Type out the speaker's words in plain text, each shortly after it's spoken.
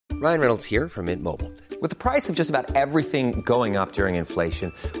Ryan Reynolds here from Mint Mobile. With the price of just about everything going up during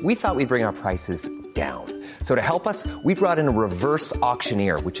inflation, we thought we'd bring our prices down. So to help us, we brought in a reverse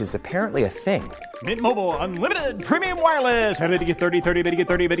auctioneer, which is apparently a thing. Mint Mobile Unlimited Premium Wireless. How to get 30, 30, bit to get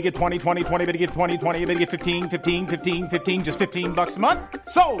 30, bit to get 20, 20, 20, bit to get 20, 20, bit to get 15, 15, 15, 15, just $15 a month?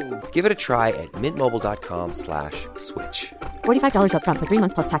 Sold! Give it a try at mintmobile.com/switch. $45 up front for 3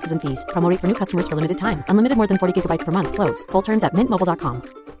 months plus taxes and fees. Promo rate for new customers for limited time. Unlimited more than 40 gigabytes per month. Slows full terms at mintmobile.com.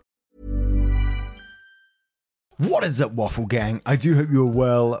 What is up, Waffle Gang? I do hope you're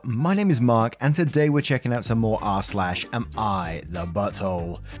well. My name is Mark, and today we're checking out some more r/Am I the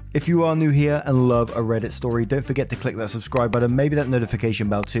Butthole? If you are new here and love a Reddit story, don't forget to click that subscribe button, maybe that notification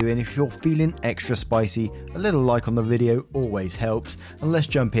bell too, and if you're feeling extra spicy, a little like on the video always helps, and let's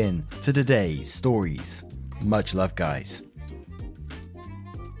jump in to today's stories. Much love, guys.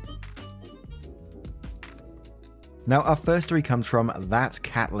 Now, our first story comes from That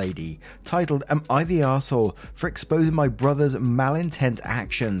Cat Lady, titled, Am I the Arsehole for exposing my brother's malintent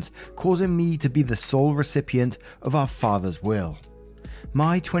actions, causing me to be the sole recipient of our father's will?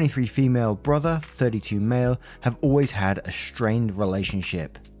 My 23 female brother, 32 male, have always had a strained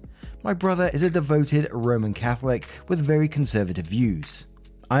relationship. My brother is a devoted Roman Catholic with very conservative views.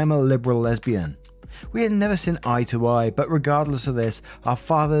 I am a liberal lesbian. We had never seen eye to eye, but regardless of this, our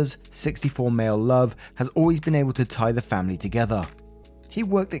father's 64 male love has always been able to tie the family together. He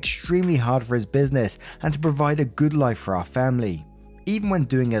worked extremely hard for his business and to provide a good life for our family, even when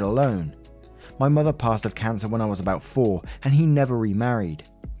doing it alone. My mother passed of cancer when I was about 4, and he never remarried.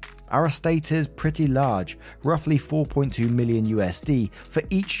 Our estate is pretty large, roughly 4.2 million USD for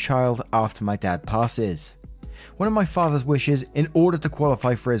each child after my dad passes. One of my father's wishes, in order to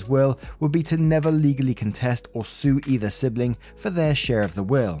qualify for his will, would be to never legally contest or sue either sibling for their share of the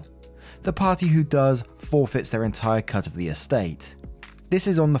will. The party who does forfeits their entire cut of the estate. This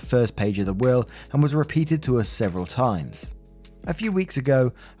is on the first page of the will and was repeated to us several times. A few weeks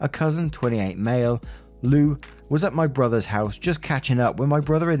ago, a cousin, 28 male, Lou, was at my brother's house just catching up when my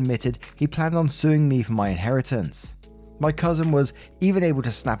brother admitted he planned on suing me for my inheritance. My cousin was even able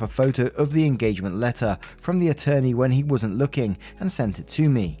to snap a photo of the engagement letter from the attorney when he wasn't looking and sent it to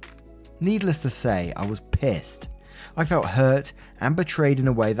me. Needless to say, I was pissed. I felt hurt and betrayed in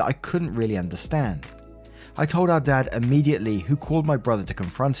a way that I couldn't really understand. I told our dad immediately, who called my brother to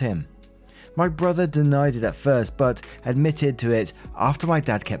confront him. My brother denied it at first, but admitted to it after my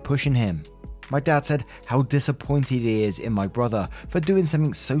dad kept pushing him. My dad said how disappointed he is in my brother for doing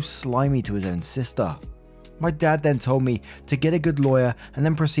something so slimy to his own sister. My dad then told me to get a good lawyer and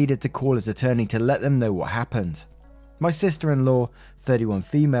then proceeded to call his attorney to let them know what happened. My sister-in-law, 31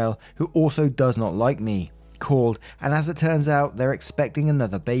 female, who also does not like me, called, and as it turns out, they're expecting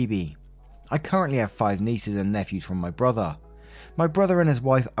another baby. I currently have 5 nieces and nephews from my brother. My brother and his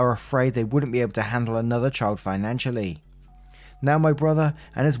wife are afraid they wouldn't be able to handle another child financially. Now my brother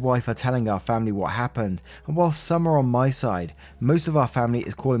and his wife are telling our family what happened, and while some are on my side, most of our family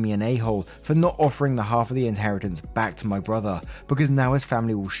is calling me an a-hole for not offering the half of the inheritance back to my brother, because now his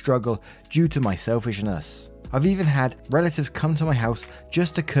family will struggle due to my selfishness. I've even had relatives come to my house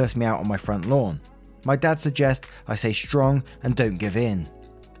just to curse me out on my front lawn. My dad suggests I stay strong and don't give in.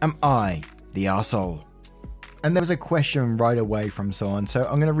 Am I the arsehole? And there was a question right away from someone, so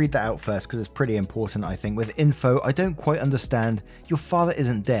I'm going to read that out first because it's pretty important, I think. With info, I don't quite understand. Your father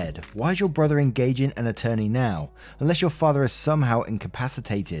isn't dead. Why is your brother engaging an attorney now? Unless your father is somehow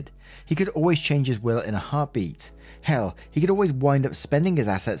incapacitated. He could always change his will in a heartbeat. Hell, he could always wind up spending his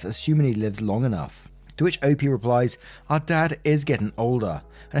assets assuming he lives long enough. To which OP replies, our dad is getting older,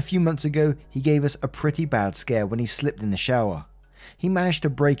 and a few months ago he gave us a pretty bad scare when he slipped in the shower. He managed to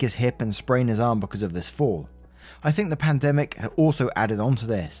break his hip and sprain his arm because of this fall. I think the pandemic also added on to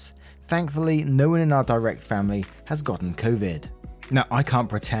this. Thankfully, no one in our direct family has gotten COVID. Now, I can't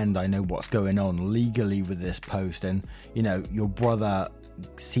pretend I know what's going on legally with this post, and, your brother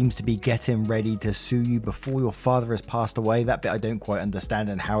seems to be getting ready to sue you before your father has passed away. That bit I don't quite understand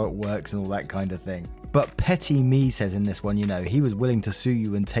and how it works and all that kind of thing. But Petty Me says in this one, he was willing to sue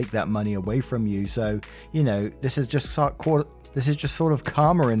you and take that money away from you. So, this is just sort of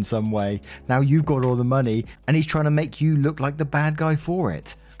karma in some way. Now you've got all the money and he's trying to make you look like the bad guy for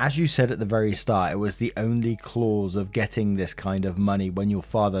it. As you said at the very start, it was the only clause of getting this kind of money when your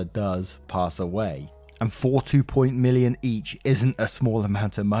father does pass away. And 2 million each isn't a small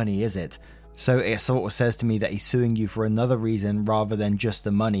amount of money, is it? So it sort of says to me that he's suing you for another reason rather than just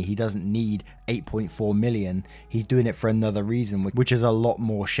the money. He doesn't need 8.4 million. He's doing it for another reason, which is a lot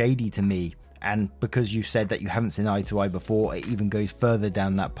more shady to me. And because you said that you haven't seen eye to eye before, it even goes further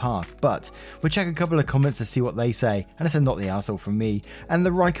down that path. But we'll check a couple of comments to see what they say. And it's a not the arsehole from me. And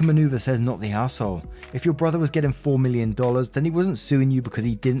the Riker Maneuver says not the arsehole. If your brother was getting $4 million, then he wasn't suing you because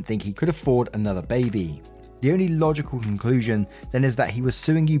he didn't think he could afford another baby. The only logical conclusion then is that he was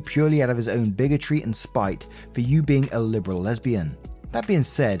suing you purely out of his own bigotry and spite for you being a liberal lesbian. That being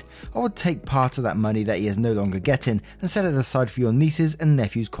said, I would take part of that money that he is no longer getting and set it aside for your nieces and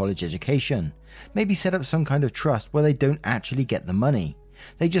nephews' college education. Maybe set up some kind of trust where they don't actually get the money.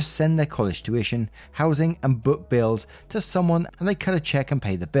 They just send their college tuition, housing and book bills to someone and they cut a check and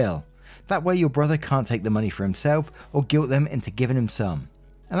pay the bill. That way your brother can't take the money for himself or guilt them into giving him some.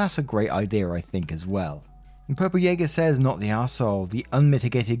 And that's a great idea, I think, as well. And Purple Jaeger says not the arsehole. The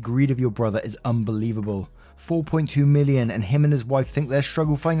unmitigated greed of your brother is unbelievable. 4.2 million and him and his wife think they'll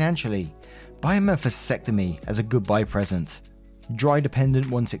struggle financially. Buy him a vasectomy as a goodbye present. Dry Dependent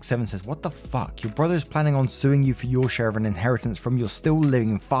 167 says, what the fuck? Your brother is planning on suing you for your share of an inheritance from your still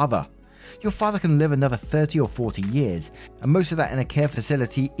living father. Your father can live another 30 or 40 years, and most of that in a care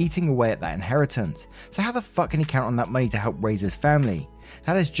facility eating away at that inheritance. So how the fuck can he count on that money to help raise his family?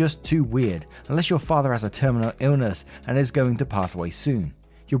 That is just too weird, unless your father has a terminal illness and is going to pass away soon.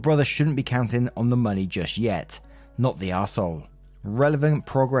 Your brother shouldn't be counting on the money just yet. Not the arsehole. Relevant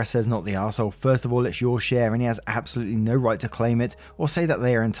Progress says not the arsehole. First of all, it's your share and he has absolutely no right to claim it or say that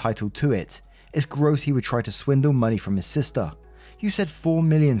they are entitled to it. It's gross he would try to swindle money from his sister. You said $4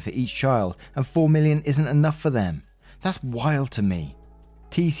 million for each child and $4 million isn't enough for them. That's wild to me.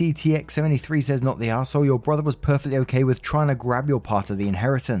 TCTX73 says not the arsehole. Your brother was perfectly okay with trying to grab your part of the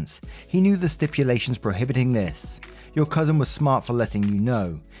inheritance. He knew the stipulations prohibiting this. Your cousin was smart for letting you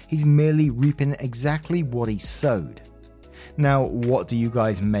know. He's merely reaping exactly what he sowed. Now, what do you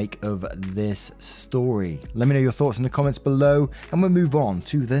guys make of this story? Let me know your thoughts in the comments below and we'll move on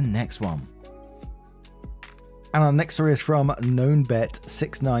to the next one. And our next story is from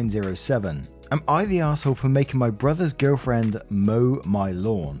KnownBet6907. Am I the arsehole for making my brother's girlfriend mow my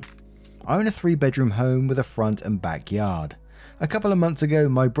lawn? I own a 3-bedroom home with a front and backyard. A couple of months ago,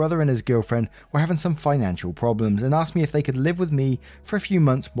 my brother and his girlfriend were having some financial problems and asked me if they could live with me for a few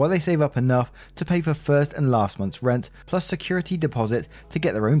months while they save up enough to pay for first and last month's rent plus security deposit to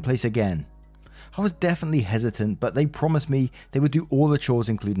get their own place again. I was definitely hesitant, but they promised me they would do all the chores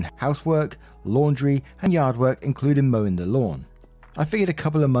including housework, laundry and yard work including mowing the lawn. I figured a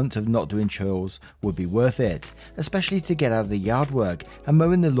couple of months of not doing chores would be worth it, especially to get out of the yard work and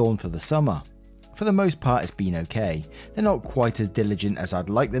mowing the lawn for the summer. For the most part it's been okay. They're not quite as diligent as I'd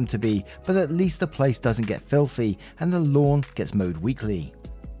like them to be, but at least the place doesn't get filthy and the lawn gets mowed weekly.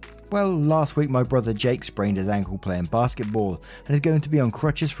 Well, last week my brother Jake sprained his ankle playing basketball and is going to be on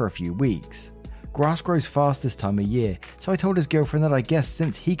crutches for a few weeks. Grass grows fast this time of year, so I told his girlfriend that I guess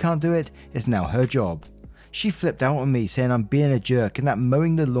since he can't do it, it's now her job. She flipped out on me saying I'm being a jerk and that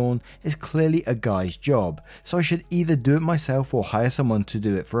mowing the lawn is clearly a guy's job, so I should either do it myself or hire someone to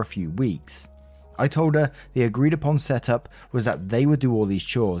do it for a few weeks. I told her the agreed upon setup was that they would do all these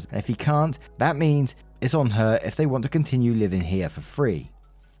chores, and if he can't, that means it's on her if they want to continue living here for free.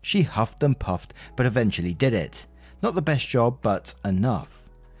 She huffed and puffed, but eventually did it. Not the best job, but enough.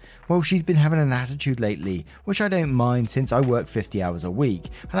 Well, she's been having an attitude lately, which I don't mind since I work 50 hours a week,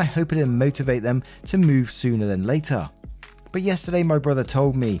 and I hope it'll motivate them to move sooner than later. But yesterday my brother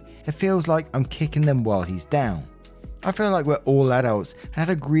told me it feels like I'm kicking them while he's down. I feel like we're all adults and had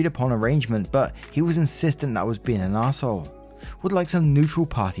agreed upon arrangement, but he was insistent that I was being an arsehole. Would like some neutral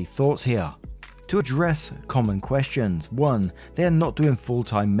party thoughts here. To address common questions. 1. They are not doing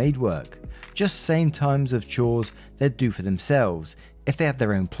full-time maid work. Just same times of chores they'd do for themselves. If they had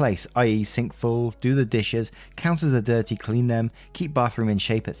their own place, i.e. sink full, do the dishes, counters are dirty, clean them, keep bathroom in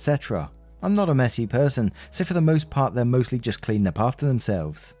shape, etc. I'm not a messy person, so for the most part they're mostly just cleaning up after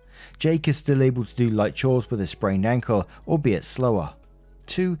themselves. Jake is still able to do light chores with his sprained ankle, albeit slower.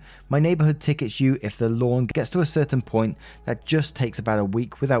 2. My neighbourhood tickets you if the lawn gets to a certain point that just takes about a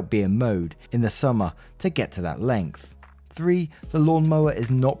week without being mowed in the summer to get to that length. 3. The lawnmower is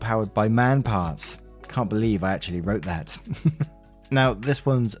not powered by man parts. Can't believe I actually wrote that. Now, this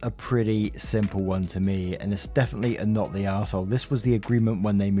one's a pretty simple one to me, and it's definitely a not the arsehole. This was the agreement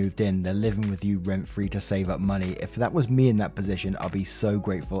when they moved in. They're living with you rent-free to save up money. If that was me in that position, I'd be so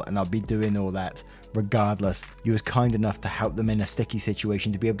grateful, and I'd be doing all that regardless. You was kind enough to help them in a sticky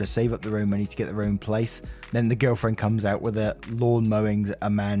situation to be able to save up their own money to get their own place. Then the girlfriend comes out with a lawn mowing's a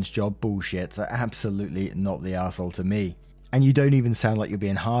man's job bullshit. So absolutely not the arsehole to me. And you don't even sound like you're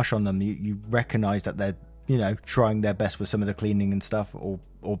being harsh on them. You recognise that they're trying their best with some of the cleaning and stuff,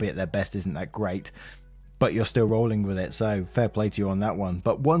 albeit their best isn't that great. But you're still rolling with it, so fair play to you on that one.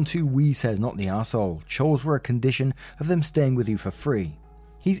 But 12wee says, not the arsehole. Chores were a condition of them staying with you for free.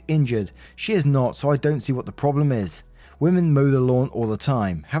 He's injured. She is not, so I don't see what the problem is. Women mow the lawn all the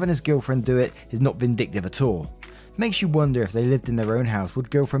time. Having his girlfriend do it is not vindictive at all. Makes you wonder if they lived in their own house, would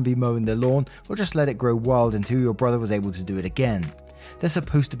girlfriend be mowing their lawn or just let it grow wild until your brother was able to do it again? They're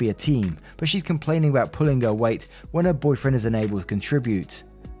supposed to be a team, but she's complaining about pulling her weight when her boyfriend is unable to contribute.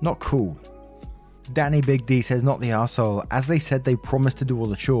 Not cool. Danny Big D says, not the arsehole, as they said they promised to do all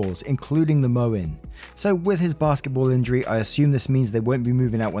the chores, including the mowing. So with his basketball injury, I assume this means they won't be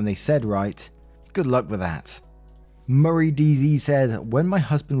moving out when they said, right? Good luck with that. Murray DZ says, when my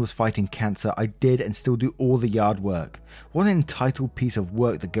husband was fighting cancer, I did and still do all the yard work. What an entitled piece of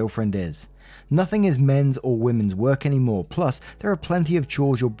work the girlfriend is. Nothing is men's or women's work anymore, plus there are plenty of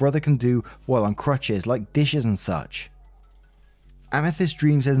chores your brother can do while on crutches, like dishes and such. Amethyst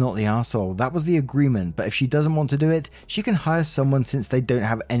Dream says, not the arsehole. That was the agreement, but if she doesn't want to do it, she can hire someone since they don't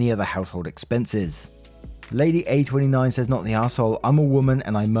have any other household expenses. Lady A29 says, not the arsehole. I'm a woman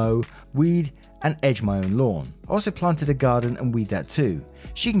and I mow, weed, and edge my own lawn. I also planted a garden and weed that too.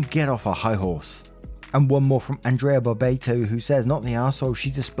 She can get off her high horse. And one more from Andrea Barbato, who says, not the arsehole.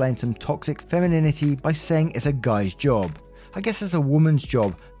 She's displaying some toxic femininity by saying it's a guy's job. I guess it's a woman's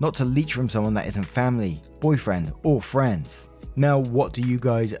job not to leech from someone that isn't family, boyfriend, or friends. Now, what do you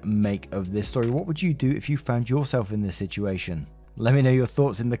guys make of this story? What would you do if you found yourself in this situation? Let me know your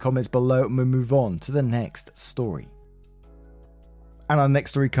thoughts in the comments below and we'll move on to the next story. And our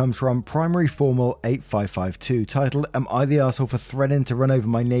next story comes from Primary Formal 8552, titled, Am I the arsehole for threatening to run over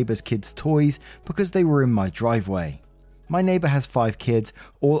my neighbour's kids' toys because they were in my driveway? My neighbour has 5 kids,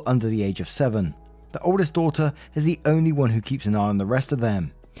 all under the age of 7. The oldest daughter is the only one who keeps an eye on the rest of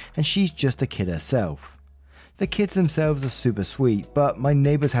them, and she's just a kid herself. The kids themselves are super sweet, but my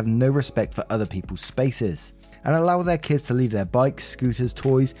neighbours have no respect for other people's spaces, and allow their kids to leave their bikes, scooters,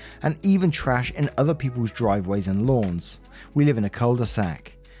 toys, and even trash in other people's driveways and lawns. We live in a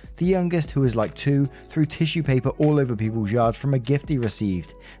cul-de-sac. The youngest, who is like 2, threw tissue paper all over people's yards from a gift he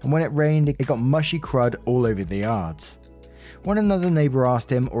received, and when it rained, it got mushy crud all over the yards. When another neighbour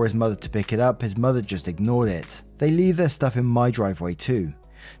asked him or his mother to pick it up, his mother just ignored it. They leave their stuff in my driveway too,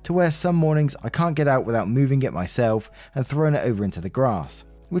 to where some mornings I can't get out without moving it myself and throwing it over into the grass,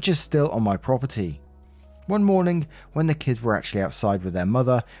 which is still on my property. One morning, when the kids were actually outside with their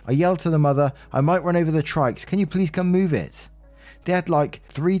mother, I yelled to the mother, I might run over the trikes, can you please come move it? They had like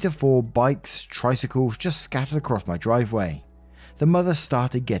 3 to 4 bikes, tricycles just scattered across my driveway. The mother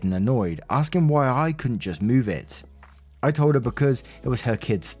started getting annoyed, asking why I couldn't just move it. I told her because it was her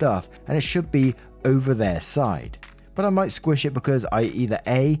kid's stuff and it should be over their side. But I might squish it because I either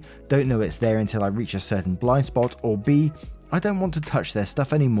A, don't know it's there until I reach a certain blind spot, or B, I don't want to touch their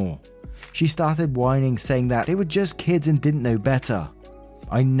stuff anymore. She started whining, saying that they were just kids and didn't know better.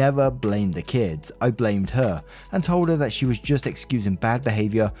 I never blamed the kids, I blamed her, and told her that she was just excusing bad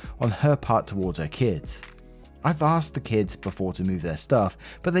behaviour on her part towards her kids. I've asked the kids before to move their stuff,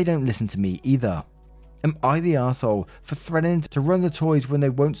 but they don't listen to me either. Am I the arsehole for threatening to run the toys when they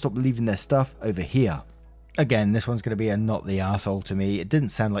won't stop leaving their stuff over here? Again, this one's going to be a not the arsehole to me. It didn't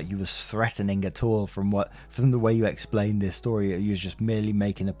sound like you was threatening at all from the way you explained this story. You was just merely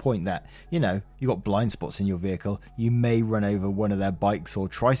making a point that, you know, you got blind spots in your vehicle. You may run over one of their bikes or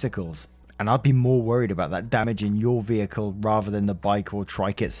tricycles. And I'd be more worried about that damage in your vehicle rather than the bike or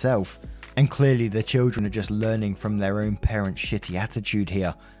trike itself. And clearly the children are just learning from their own parents' shitty attitude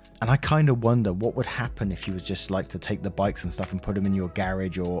here. And I kind of wonder what would happen if you was just like to take the bikes and stuff and put them in your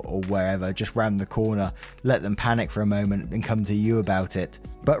garage or wherever, just round the corner, let them panic for a moment and come to you about it.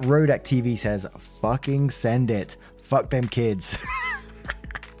 But Rodak TV says, fucking send it. Fuck them kids.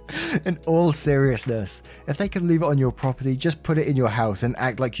 In all seriousness, if they can leave it on your property, just put it in your house and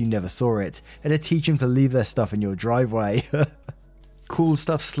act like you never saw it. It'll teach them to leave their stuff in your driveway. Cool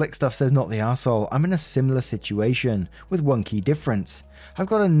Stuff Slick Stuff says, not the arsehole. I'm in a similar situation with one key difference. I've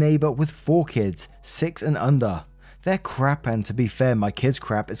got a neighbour with 4 kids, 6 and under. They're crap, and to be fair, my kids'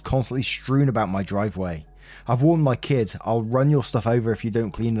 crap is constantly strewn about my driveway. I've warned my kids, I'll run your stuff over if you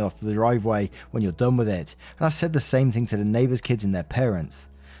don't clean it off the driveway when you're done with it, and I've said the same thing to the neighbours' kids and their parents.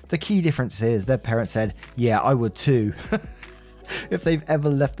 The key difference is their parents said, yeah, I would too. If they've ever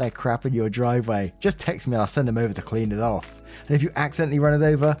left their crap in your driveway, just text me and I'll send them over to clean it off. And if you accidentally run it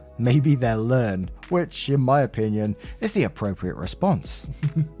over, maybe they'll learn, which, in my opinion, is the appropriate response.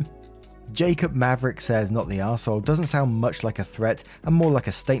 Jacob Maverick says, not the arsehole, doesn't sound much like a threat and more like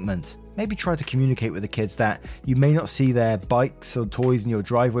a statement. Maybe try to communicate with the kids that you may not see their bikes or toys in your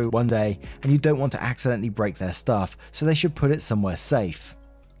driveway one day and you don't want to accidentally break their stuff, so they should put it somewhere safe.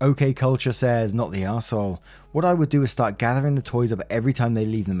 OK Culture says, not the arsehole. What I would do is start gathering the toys up every time they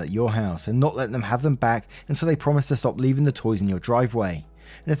leave them at your house and not let them have them back until they promise to stop leaving the toys in your driveway.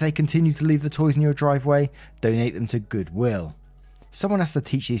 And if they continue to leave the toys in your driveway, donate them to Goodwill. Someone has to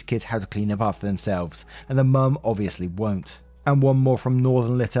teach these kids how to clean up after themselves, and the mum obviously won't. And one more from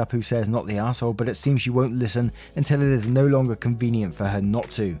Northern Lit Up who says, not the arsehole, but it seems she won't listen until it is no longer convenient for her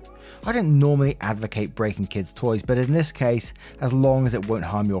not to. I don't normally advocate breaking kids' toys, but in this case, as long as it won't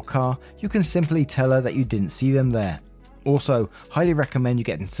harm your car, you can simply tell her that you didn't see them there. Also, highly recommend you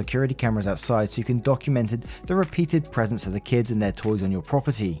getting security cameras outside so you can document the repeated presence of the kids and their toys on your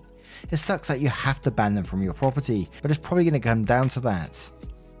property. It sucks that you have to ban them from your property, but it's probably going to come down to that.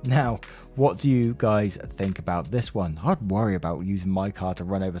 Now, what do you guys think about this one? I'd worry about using my car to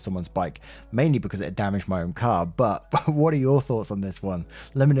run over someone's bike, mainly because it damaged my own car, but what are your thoughts on this one?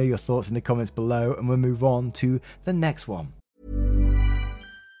 Let me know your thoughts in the comments below, and we'll move on to the next one.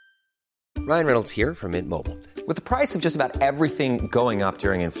 Ryan Reynolds here from Mint Mobile. With the price of just about everything going up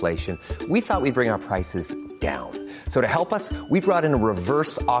during inflation, we thought we'd bring our prices down. So to help us, we brought in a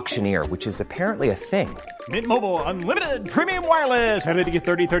reverse auctioneer, which is apparently a thing. Mint Mobile Unlimited Premium Wireless. How to get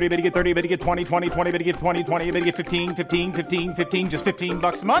 30, 30, how to get 30, how to get 20, 20, 20, how to get 20, 20, how to get 15, 15, 15, 15, just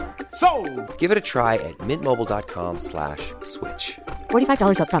 $15 a month? Sold! Give it a try at mintmobile.com/switch.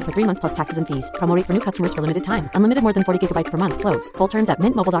 $45 up front for 3 months plus taxes and fees. Promo rate for new customers for limited time. Unlimited more than 40 gigabytes per month. Slows full terms at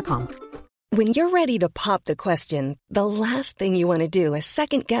mintmobile.com. When you're ready to pop the question, the last thing you want to do is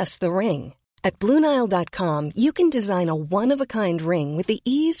second-guess the ring. At BlueNile.com, you can design a one-of-a-kind ring with the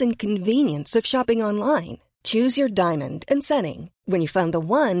ease and convenience of shopping online. Choose your diamond and setting. When you find the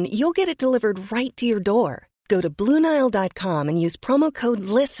one, you'll get it delivered right to your door. Go to BlueNile.com and use promo code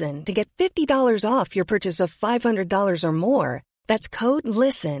LISTEN to get $50 off your purchase of $500 or more. That's code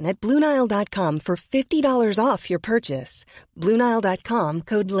LISTEN at BlueNile.com for $50 off your purchase. BlueNile.com,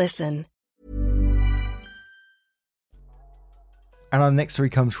 code LISTEN. And our next story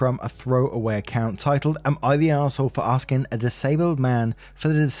comes from a throwaway account titled, Am I the arsehole for asking a disabled man for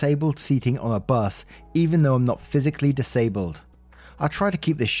the disabled seating on a bus, even though I'm not physically disabled? I'll try to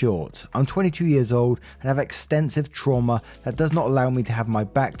keep this short. I'm 22 years old and have extensive trauma that does not allow me to have my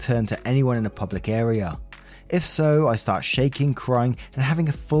back turned to anyone in a public area. If so, I start shaking, crying, and having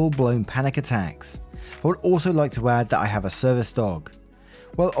a full-blown panic attacks. I would also like to add that I have a service dog.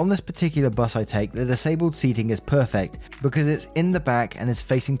 Well, on this particular bus I take, the disabled seating is perfect because it's in the back and is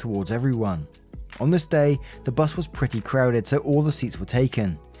facing towards everyone. On this day, the bus was pretty crowded, so all the seats were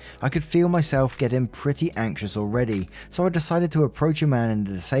taken. I could feel myself getting pretty anxious already, so I decided to approach a man in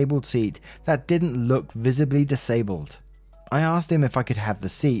the disabled seat that didn't look visibly disabled. I asked him if I could have the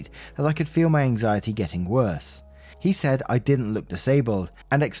seat, as I could feel my anxiety getting worse. He said I didn't look disabled,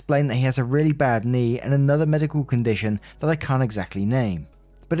 and explained that he has a really bad knee and another medical condition that I can't exactly name,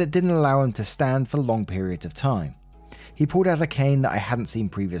 but it didn't allow him to stand for long periods of time. He pulled out a cane that I hadn't seen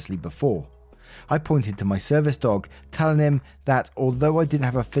previously before. I pointed to my service dog, telling him that although I didn't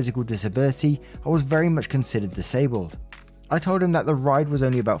have a physical disability, I was very much considered disabled. I told him that the ride was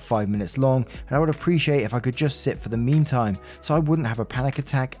only about 5 minutes long and I would appreciate if I could just sit for the meantime so I wouldn't have a panic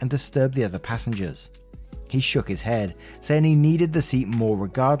attack and disturb the other passengers. He shook his head, saying he needed the seat more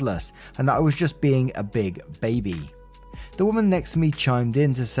regardless and that I was just being a big baby. The woman next to me chimed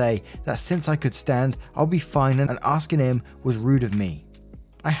in to say that since I could stand, I'll be fine, and asking him was rude of me.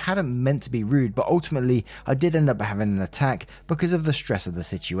 I hadn't meant to be rude, but ultimately I did end up having an attack because of the stress of the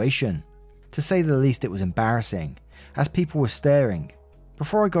situation. To say the least, it was embarrassing, as people were staring.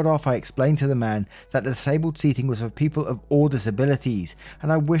 Before I got off, I explained to the man that the disabled seating was for people of all disabilities,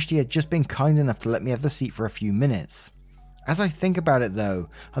 and I wished he had just been kind enough to let me have the seat for a few minutes. As I think about it though,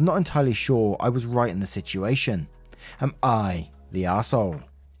 I'm not entirely sure I was right in the situation. Am I the arsehole?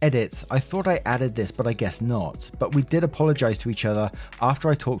 Edit, I thought I added this, but I guess not. But we did apologise to each other after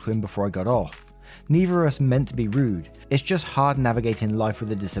I talked to him before I got off. Neither of us meant to be rude. It's just hard navigating life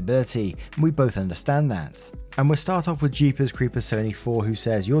with a disability, and we both understand that. And we'll start off with Jeepers Creepers 74, who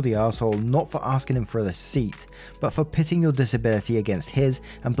says, You're the arsehole not for asking him for the seat, but for pitting your disability against his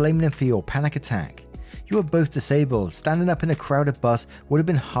and blaming him for your panic attack. You are both disabled. Standing up in a crowded bus would have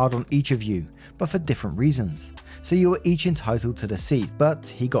been hard on each of you, but for different reasons. So you were each entitled to the seat, but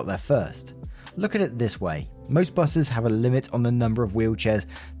he got there first. Look at it this way. Most buses have a limit on the number of wheelchairs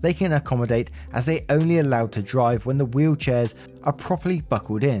they can accommodate, as they only allowed to drive when the wheelchairs are properly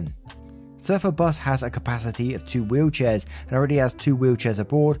buckled in. So if a bus has a capacity of 2 wheelchairs and already has 2 wheelchairs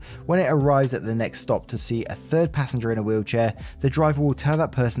aboard, when it arrives at the next stop to see a third passenger in a wheelchair, the driver will tell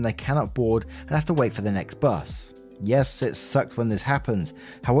that person they cannot board and have to wait for the next bus. Yes, it sucks when this happens.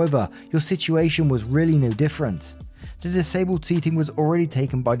 However, your situation was really no different. The disabled seating was already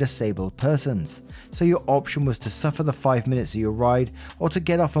taken by disabled persons, so your option was to suffer the 5 minutes of your ride or to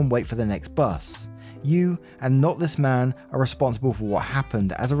get off and wait for the next bus. You, and not this man, are responsible for what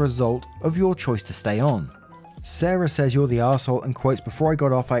happened as a result of your choice to stay on. Sarah says you're the arsehole and quotes, "Before I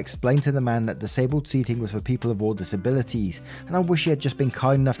got off I explained to the man that disabled seating was for people of all disabilities and I wish he had just been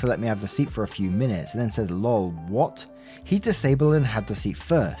kind enough to let me have the seat for a few minutes," and then says, "Lol, what? He's disabled and had the seat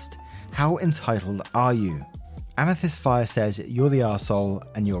first. How entitled are you?" Amethyst Fire says you're the arsehole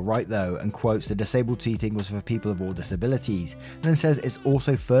and you're right though, and quotes, "The disabled seating was for people of all disabilities," and then says it's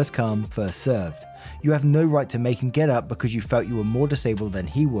also first come, first served. You have no right to make him get up because you felt you were more disabled than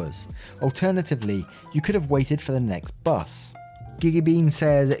he was. Alternatively, you could have waited for the next bus. Gigi Bean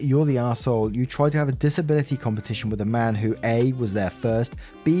says you're the arsehole. You tried to have a disability competition with a man who A, was there first,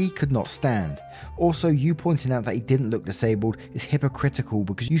 B, could not stand. Also, you pointing out that he didn't look disabled is hypocritical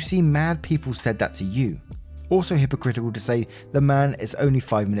because you see mad people said that to you. Also hypocritical to say the man is only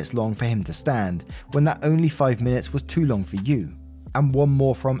 5 minutes long for him to stand, when that only 5 minutes was too long for you. And one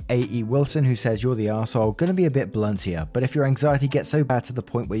more from A.E. Wilson who says you're the arsehole. Gonna be a bit blunt here, but if your anxiety gets so bad to the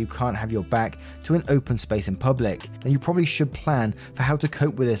point where you can't have your back to an open space in public, then you probably should plan for how to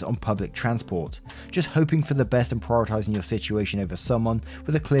cope with this on public transport. Just hoping for the best and prioritising your situation over someone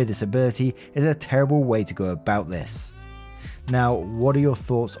with a clear disability is a terrible way to go about this. Now, what are your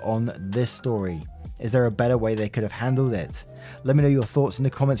thoughts on this story? Is there a better way they could have handled it? Let me know your thoughts in the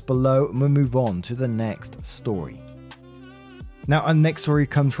comments below and we'll move on to the next story. Now, our next story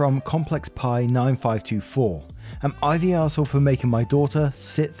comes from Complex Pi 9524. Am I the arsehole for making my daughter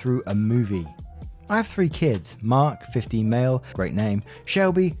sit through a movie? I have 3 kids, Mark, 15 male, great name,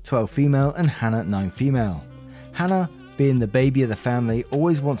 Shelby, 12 female, and Hannah, 9 female. Hannah, being the baby of the family,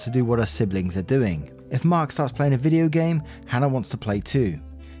 always wants to do what her siblings are doing. If Mark starts playing a video game, Hannah wants to play too.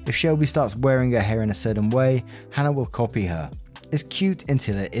 If Shelby starts wearing her hair in a certain way, Hannah will copy her. It's cute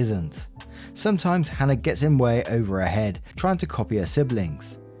until it isn't. Sometimes Hannah gets in way over her head, trying to copy her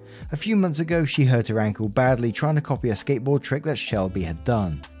siblings. A few months ago, she hurt her ankle badly trying to copy a skateboard trick that Shelby had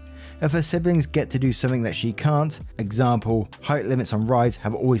done. If her siblings get to do something that she can't, example, height limits on rides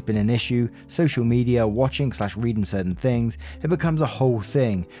have always been an issue, social media, watching/reading certain things, it becomes a whole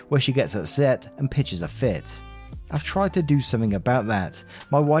thing where she gets upset and pitches a fit. I've tried to do something about that.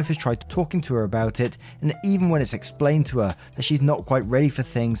 My wife has tried talking to her about it, and even when it's explained to her that she's not quite ready for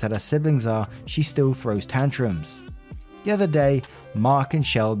things that her siblings are, she still throws tantrums. The other day, Mark and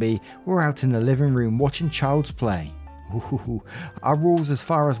Shelby were out in the living room watching Child's Play. Our rules as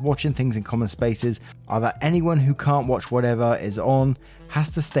far as watching things in common spaces are that anyone who can't watch whatever is on has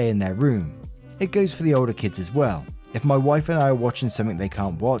to stay in their room. It goes for the older kids as well. If my wife and I are watching something they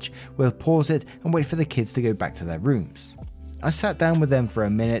can't watch, we'll pause it and wait for the kids to go back to their rooms. I sat down with them for a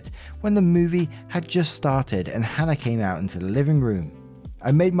minute when the movie had just started and Hannah came out into the living room.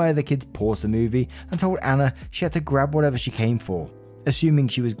 I made my other kids pause the movie and told Anna she had to grab whatever she came for, assuming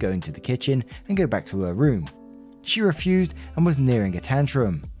she was going to the kitchen and go back to her room. She refused and was nearing a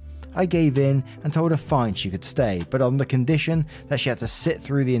tantrum. I gave in and told her fine she could stay, but on the condition that she had to sit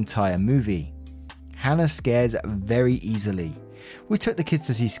through the entire movie. Hannah scares very easily. We took the kids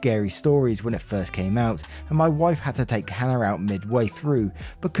to see Scary Stories when it first came out, and my wife had to take Hannah out midway through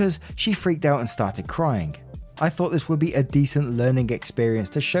because she freaked out and started crying. I thought this would be a decent learning experience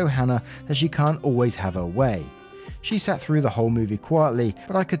to show Hannah that she can't always have her way. She sat through the whole movie quietly,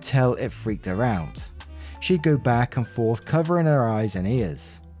 but I could tell it freaked her out. She'd go back and forth covering her eyes and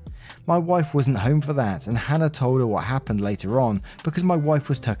ears. My wife wasn't home for that, and Hannah told her what happened later on because my wife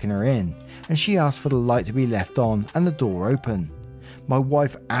was tucking her in, and she asked for the light to be left on and the door open. My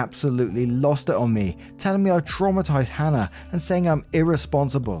wife absolutely lost it on me, telling me I traumatized Hannah and saying I'm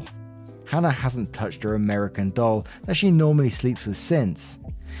irresponsible. Hannah hasn't touched her American Doll that she normally sleeps with since,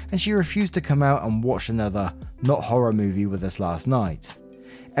 and she refused to come out and watch another not horror movie with us last night.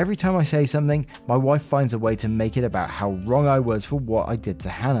 Every time I say something, my wife finds a way to make it about how wrong I was for what I did to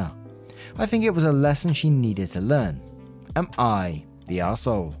Hannah. I think it was a lesson she needed to learn. Am I the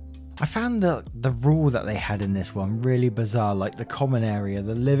arsehole? I found the rule that they had in this one really bizarre, like the common area,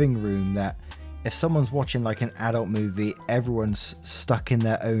 the living room, that if someone's watching like an adult movie, everyone's stuck in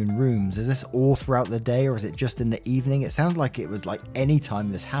their own rooms. Is this all throughout the day or is it just in the evening? It sounded like it was like any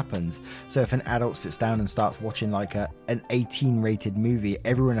time this happens. So if an adult sits down and starts watching like an 18 rated movie,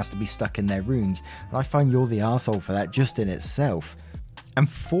 everyone has to be stuck in their rooms. And I find you're the arsehole for that just in itself. And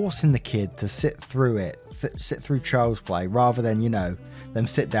forcing the kid to sit through Child's Play rather than, them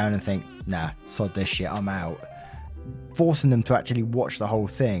sit down and think, nah, sod this shit, I'm out. Forcing them to actually watch the whole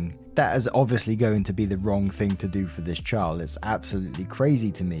thing That is obviously going to be the wrong thing to do for this child. It's absolutely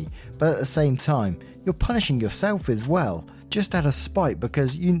crazy to me. But at the same time, you're punishing yourself as well, just out of spite,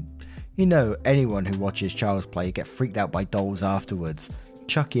 because you know anyone who watches Child's Play get freaked out by dolls afterwards.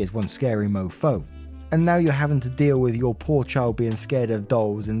 Chucky is one scary mofo. And now you're having to deal with your poor child being scared of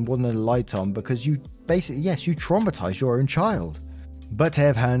dolls and wanting the light on because you basically, yes, you traumatized your own child. But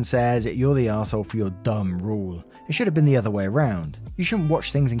Evhan says you're the arsehole for your dumb rule. It should have been the other way around. You shouldn't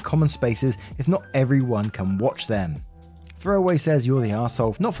watch things in common spaces if not everyone can watch them. Throwaway says you're the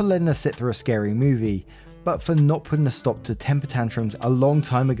arsehole not for letting us sit through a scary movie, but for not putting a stop to temper tantrums a long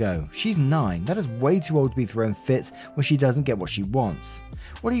time ago. She's 9, that is way too old to be throwing fits when she doesn't get what she wants.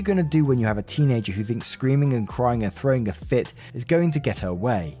 What are you going to do when you have a teenager who thinks screaming and crying and throwing a fit is going to get her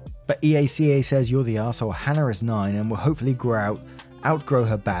way? But EACA says you're the arsehole. Hannah is 9 and will hopefully outgrow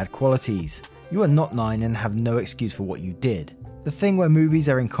her bad qualities. You are not 9 and have no excuse for what you did. The thing where movies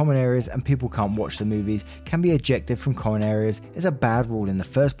are in common areas and people can't watch the movies can be ejected from common areas is a bad rule in the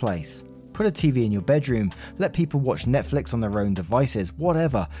first place. Put a TV in your bedroom, let people watch Netflix on their own devices,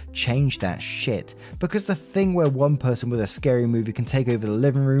 whatever, change that shit. Because the thing where one person with a scary movie can take over the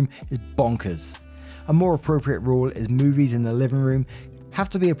living room is bonkers. A more appropriate rule is movies in the living room have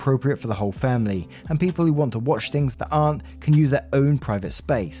to be appropriate for the whole family, and people who want to watch things that aren't can use their own private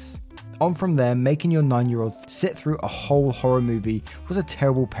space. On from there, making your 9-year-old sit through a whole horror movie was a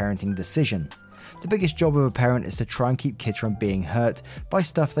terrible parenting decision. The biggest job of a parent is to try and keep kids from being hurt by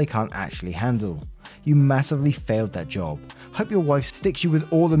stuff they can't actually handle. You massively failed that job. Hope your wife sticks you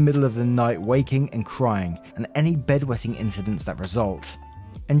with all the middle of the night waking and crying, and any bedwetting incidents that result.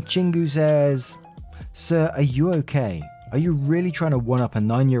 And Chingu says, "Sir, are you okay? Are you really trying to one-up a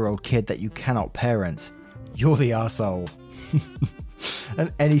 9-year-old kid that you cannot parent? You're the arsehole."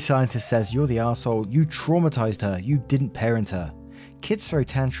 And any scientist says you're the arsehole, you traumatized her, you didn't parent her. Kids throw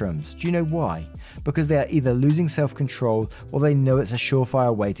tantrums. Do you know why? Because they are either losing self-control or they know it's a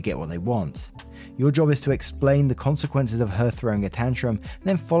surefire way to get what they want. Your job is to explain the consequences of her throwing a tantrum and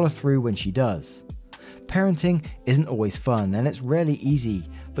then follow through when she does. Parenting isn't always fun and it's rarely easy,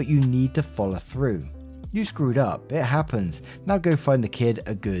 but you need to follow through. You screwed up, it happens. Now go find the kid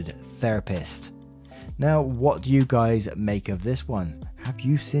a good therapist. Now, what do you guys make of this one? Have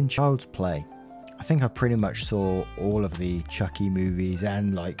you seen Child's Play? I think I pretty much saw all of the Chucky movies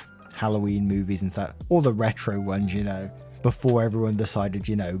and like Halloween movies and stuff, all the retro ones, before everyone decided,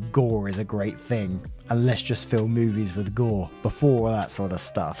 gore is a great thing. And let's just film movies with gore before all that sort of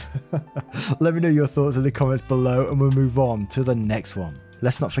stuff. Let me know your thoughts in the comments below and we'll move on to the next one.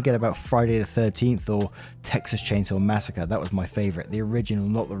 Let's not forget about Friday the 13th or Texas Chainsaw Massacre. That was my favourite, the original,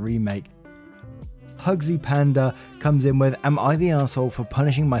 not the remake. Hugsy Panda comes in with, "Am I the arsehole for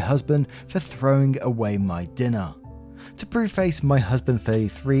punishing my husband for throwing away my dinner?" To preface, my husband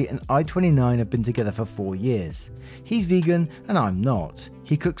 33 and I 29 have been together for 4 years. He's vegan and I'm not.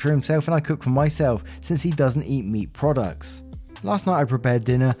 He cooks for himself and I cook for myself since he doesn't eat meat products. Last night I prepared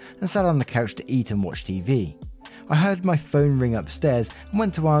dinner and sat on the couch to eat and watch TV. I heard my phone ring upstairs and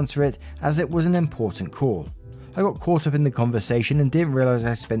went to answer it as it was an important call. I got caught up in the conversation and didn't realise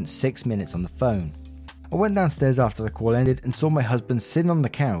I spent 6 minutes on the phone. I went downstairs after the call ended and saw my husband sitting on the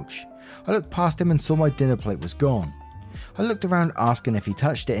couch. I looked past him and saw my dinner plate was gone. I looked around asking if he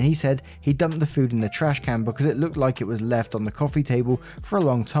touched it and he said he dumped the food in the trash can because it looked like it was left on the coffee table for a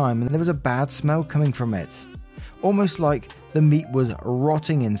long time and there was a bad smell coming from it. Almost like the meat was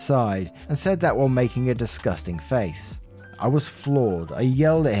rotting inside, and said that while making a disgusting face. I was floored. I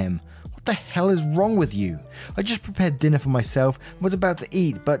yelled at him, "What the hell is wrong with you? I just prepared dinner for myself and was about to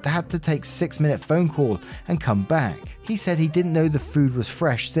eat, but had to take a 6-minute phone call and come back." He said he didn't know the food was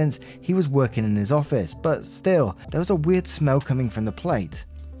fresh since he was working in his office, but still, there was a weird smell coming from the plate.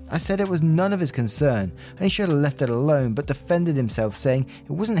 I said it was none of his concern and he should have left it alone, but defended himself saying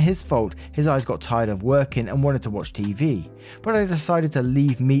it wasn't his fault, his eyes got tired of working and wanted to watch TV. But I decided to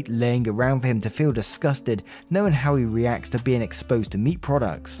leave meat laying around for him to feel disgusted, knowing how he reacts to being exposed to meat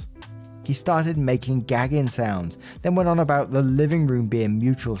products. He started making gagging sounds, then went on about the living room being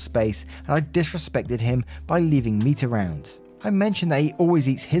mutual space, and I disrespected him by leaving meat around. I mentioned that he always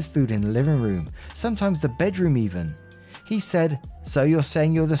eats his food in the living room, sometimes the bedroom even. He said, "So you're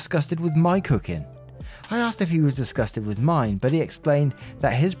saying you're disgusted with my cooking?" I asked if he was disgusted with mine, but he explained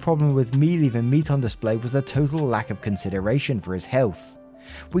that his problem with me leaving meat on display was the total lack of consideration for his health.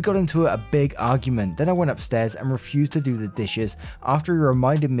 We got into a big argument, then I went upstairs and refused to do the dishes after he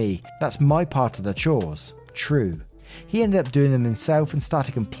reminded me that's my part of the chores. True. He ended up doing them himself and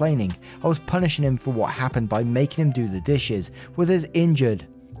started complaining. I was punishing him for what happened by making him do the dishes with his injured,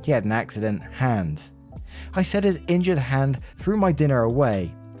 he had an accident, hand. I said his injured hand threw my dinner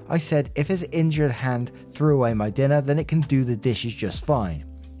away. I said if his injured hand threw away my dinner, then it can do the dishes just fine.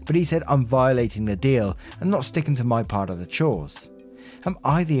 But he said I'm violating the deal and not sticking to my part of the chores. Am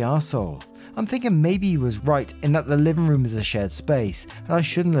I the arsehole? I'm thinking maybe he was right in that the living room is a shared space and I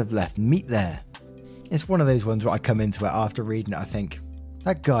shouldn't have left meat there. It's one of those ones where I come into it after reading it, I think,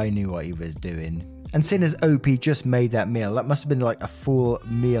 that guy knew what he was doing. And seeing as OP just made that meal, that must have been like a full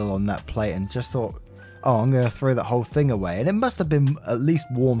meal on that plate, and just thought, oh, I'm going to throw that whole thing away. And it must have been at least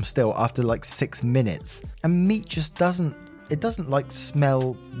warm still after like 6 minutes. And meat just doesn't like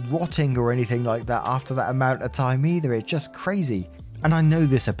smell rotting or anything like that after that amount of time either. It's just crazy. And I know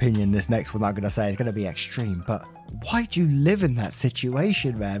this next one I'm going to say is going to be extreme, but why do you live in that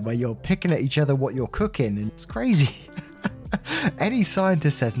situation, man, where you're picking at each other what you're cooking? And it's crazy. Any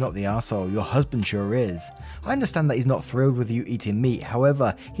scientist says not the arsehole, your husband sure is. I understand that he's not thrilled with you eating meat,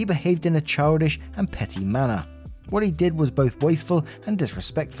 however, he behaved in a childish and petty manner. What he did was both wasteful and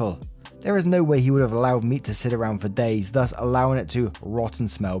disrespectful. There is no way he would have allowed meat to sit around for days, thus allowing it to rot and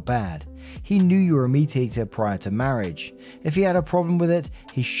smell bad. He knew you were a meat eater prior to marriage. If he had a problem with it,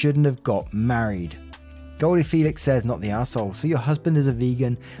 he shouldn't have got married. Goldie Felix says not the arsehole, so your husband is a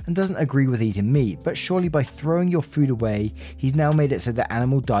vegan and doesn't agree with eating meat, but surely by throwing your food away, he's now made it so the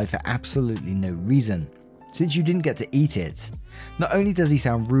animal died for absolutely no reason, since you didn't get to eat it. Not only does he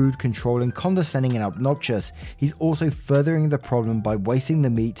sound rude, controlling, condescending and obnoxious, he's also furthering the problem by wasting the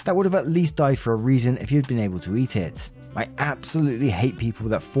meat that would have at least died for a reason if you'd been able to eat it. I absolutely hate people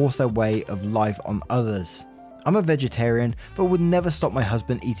that force their way of life on others. I'm a vegetarian, but would never stop my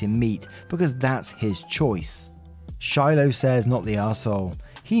husband eating meat because that's his choice. Shiloh says not the arsehole.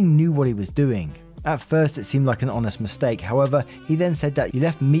 He knew what he was doing. At first it seemed like an honest mistake, however, he then said that you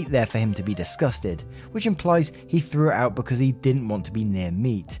left meat there for him to be disgusted, which implies he threw it out because he didn't want to be near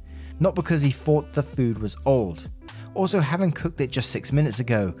meat, not because he thought the food was old. Also, having cooked it just 6 minutes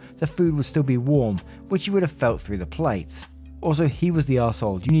ago, the food would still be warm, which you would have felt through the plate. Also, he was the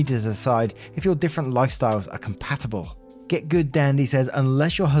arsehole. You need to decide if your different lifestyles are compatible. Get Good Dandy says,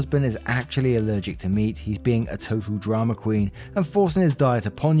 unless your husband is actually allergic to meat, he's being a total drama queen and forcing his diet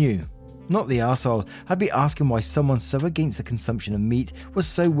upon you. Not the arsehole. I'd be asking why someone so against the consumption of meat was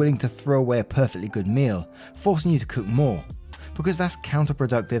so willing to throw away a perfectly good meal, forcing you to cook more. Because that's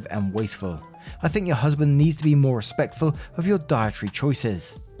counterproductive and wasteful. I think your husband needs to be more respectful of your dietary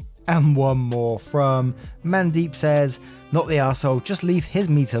choices. And one more from Mandeep says, not the arsehole, just leave his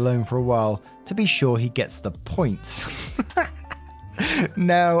meat alone for a while to be sure he gets the point.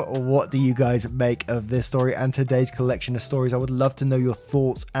 Now, what do you guys make of this story and today's collection of stories? I would love to know your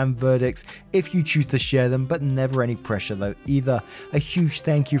thoughts and verdicts if you choose to share them, but never any pressure though either. A huge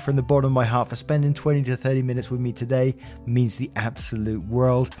thank you from the bottom of my heart for spending 20 to 30 minutes with me today. Means the absolute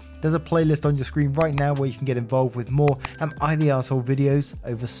world. There's a playlist on your screen right now where you can get involved with more Am I the Arsehole videos.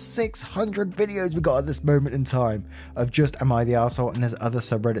 Over 600 videos we got at this moment in time of just Am I the Arsehole, and there's other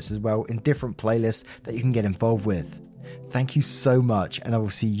subreddits as well in different playlists that you can get involved with. Thank you so much, and I will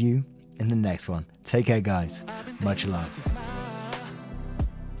see you in the next one. Take care, guys. Much love.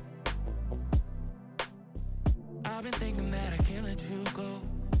 I've been thinking that I can't let you go.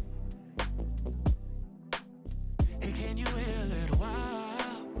 Hey, can you wait a little while?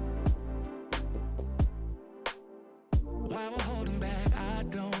 Why we're holding back, I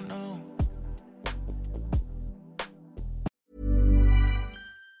don't know.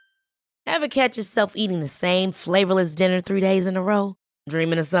 Ever catch yourself eating the same flavorless dinner 3 days in a row?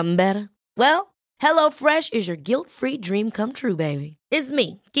 Dreaming of something better? Well, HelloFresh is your guilt-free dream come true, baby. It's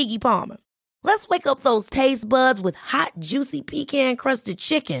me, Keke Palmer. Let's wake up those taste buds with hot, juicy pecan-crusted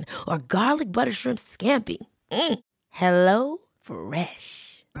chicken or garlic butter shrimp scampi. Hello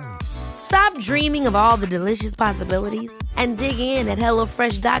Fresh. Stop dreaming of all the delicious possibilities and dig in at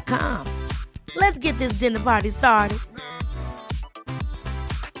HelloFresh.com. Let's get this dinner party started.